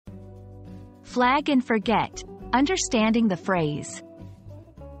Flag and forget. Understanding the phrase.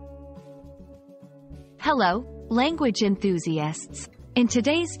 Hello, language enthusiasts. In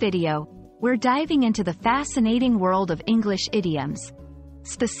today's video, we're diving into the fascinating world of English idioms,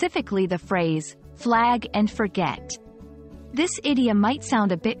 specifically the phrase, flag and forget. This idiom might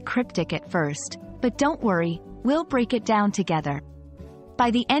sound a bit cryptic at first, but don't worry, we'll break it down together.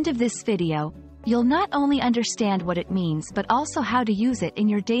 By the end of this video, you'll not only understand what it means but also how to use it in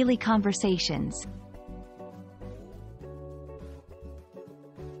your daily conversations.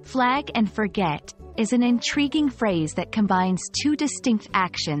 Flag and forget is an intriguing phrase that combines two distinct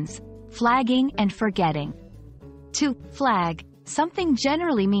actions, flagging and forgetting. To flag something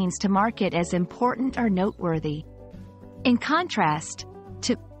generally means to mark it as important or noteworthy. In contrast,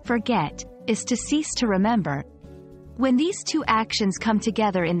 to forget is to cease to remember. When these two actions come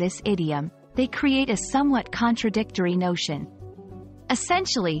together in this idiom, they create a somewhat contradictory notion.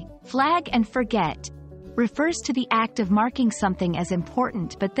 Essentially, flag and forget refers to the act of marking something as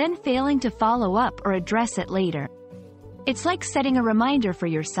important but then failing to follow up or address it later. It's like setting a reminder for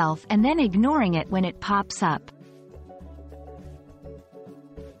yourself and then ignoring it when it pops up.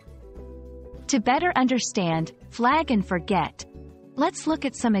 To better understand flag and forget, let's look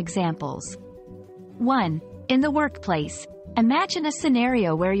at some examples. 1. In the workplace, imagine a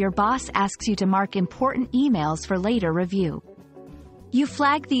scenario where your boss asks you to mark important emails for later review. You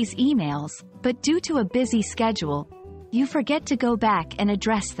flag these emails, but due to a busy schedule, you forget to go back and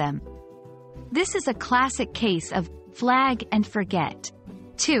address them. This is a classic case of flag and forget.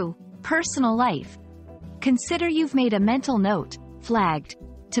 2. Personal life. Consider you've made a mental note, flagged,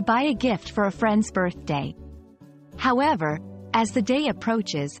 to buy a gift for a friend's birthday. However, as the day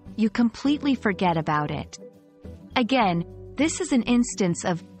approaches, you completely forget about it. Again, this is an instance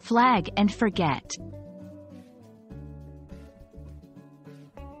of flag and forget.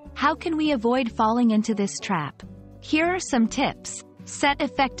 How can we avoid falling into this trap? Here are some tips. Set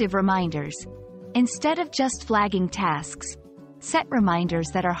effective reminders. Instead of just flagging tasks, set reminders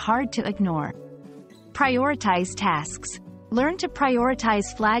that are hard to ignore. Prioritize tasks. Learn to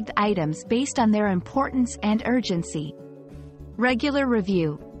prioritize flagged items based on their importance and urgency. Regular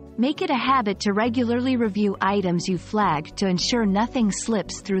review. Make it a habit to regularly review items you flagged to ensure nothing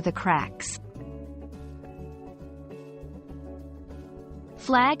slips through the cracks.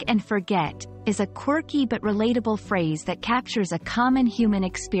 Flag and forget is a quirky but relatable phrase that captures a common human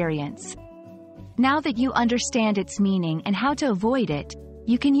experience. Now that you understand its meaning and how to avoid it,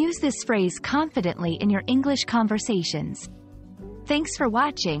 you can use this phrase confidently in your English conversations. Thanks for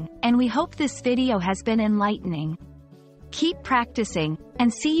watching, and we hope this video has been enlightening. Keep practicing,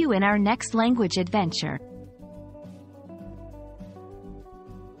 and see you in our next language adventure.